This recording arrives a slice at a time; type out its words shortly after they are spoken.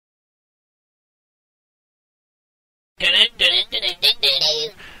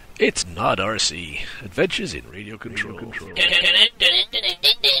It's not RC. Adventures in Radio Control.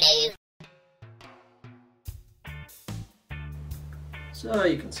 So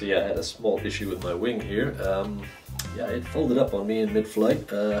you can see I had a small issue with my wing here. Yeah, it folded up on me in mid-flight.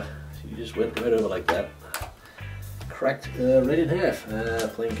 She just went right over like that. Cracked right in half.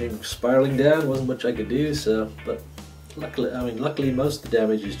 Plane came spiraling down. Wasn't much I could do. But luckily most of the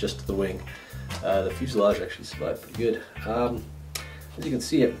damage is just to the wing. The fuselage actually survived pretty good. As you can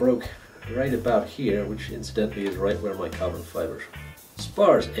see, it broke right about here, which incidentally is right where my carbon fiber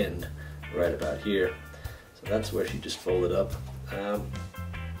spars end, right about here. So that's where she just folded up.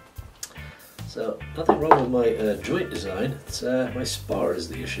 So nothing wrong with my joint design. It's my spar is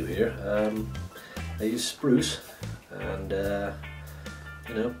the issue here. I used spruce and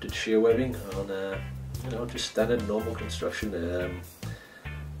did shear webbing on just standard normal construction.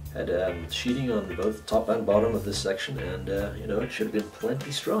 Had sheeting on both top and bottom of this section, and it should have been plenty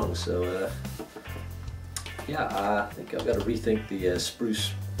strong. So yeah, I think I've got to rethink the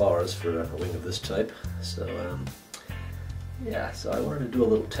spruce bars for a wing of this type. So yeah, so I wanted to do a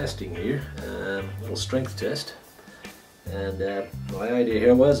little testing here, a little strength test, and my idea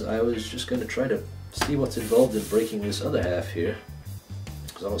here was I was just going to try to see what's involved in breaking this other half here,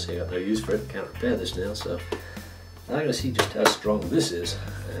 because obviously I got no use for it, can't repair this now. So I'm going to see just how strong this is,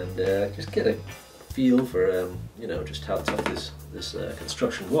 and just get a feel for just how tough this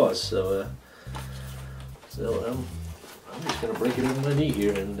construction was. So I'm just going to break it over my knee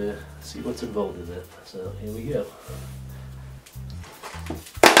here and see what's involved in that. So here we go.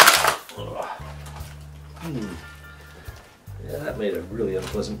 Yeah, that made a really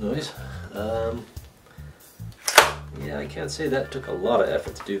unpleasant noise. Yeah, I can't say that took a lot of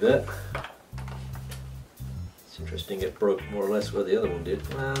effort to do that. It's interesting it broke more or less where the other one did.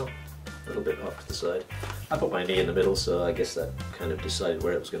 Well, a little bit off to the side. I put my knee in the middle, so I guess that kind of decided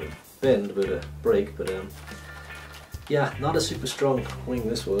where it was going to bend, but break. But yeah, not a super strong wing,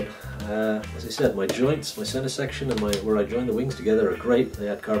 this one. As I said, my joints, my center section, and where I joined the wings together are great. They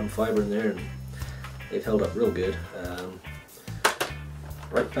had carbon fiber in there, and they've held up real good.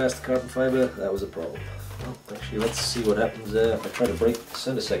 Right past the carbon fiber, that was a problem. Well, actually, let's see what happens if I try to break the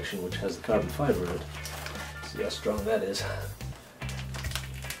center section, which has the carbon fiber in it. See how strong that is.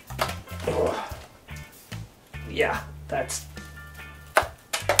 Oh. Yeah, that's...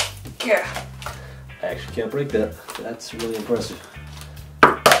 Yeah. I actually can't break that. That's really impressive.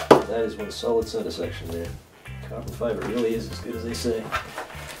 That is one solid center section there. Carbon fiber really is as good as they say.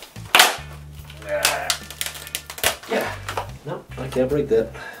 Yeah. No, I can't break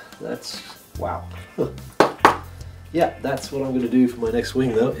that. That's... wow. Yeah, that's what I'm going to do for my next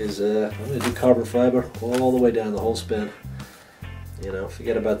wing though, is I'm going to do carbon fiber all the way down the whole span.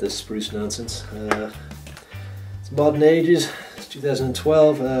 Forget about this spruce nonsense. It's modern ages.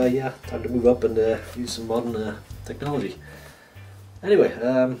 2012, yeah, time to move up and use some modern technology. Anyway,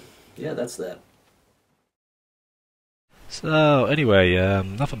 yeah, that's that. So anyway,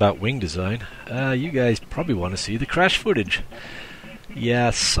 enough about wing design. You guys probably want to see the crash footage. Yeah,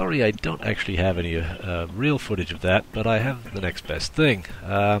 sorry I don't actually have any real footage of that, but I have the next best thing.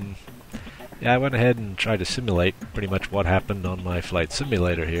 Yeah, I went ahead and tried to simulate pretty much what happened on my flight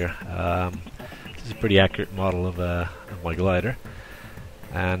simulator here. This is a pretty accurate model of my glider.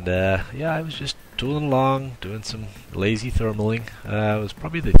 And yeah, I was just tooling along, doing some lazy thermaling. It was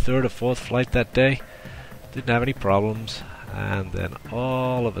probably the third or fourth flight that day. Didn't have any problems. And then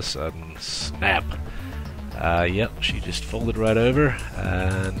all of a sudden, snap! Yep, she just folded right over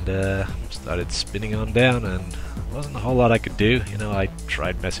and started spinning on down, and there wasn't a whole lot I could do. I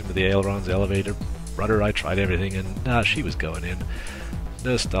tried messing with the ailerons, elevator, rudder, I tried everything, and she was going in.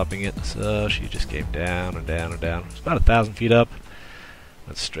 No stopping it, so she just came down and down and down. It was about 1,000 feet up,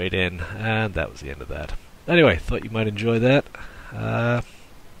 went straight in, and that was the end of that. Anyway, thought you might enjoy that.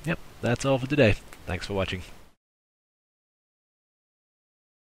 Yep, that's all for today. Thanks for watching.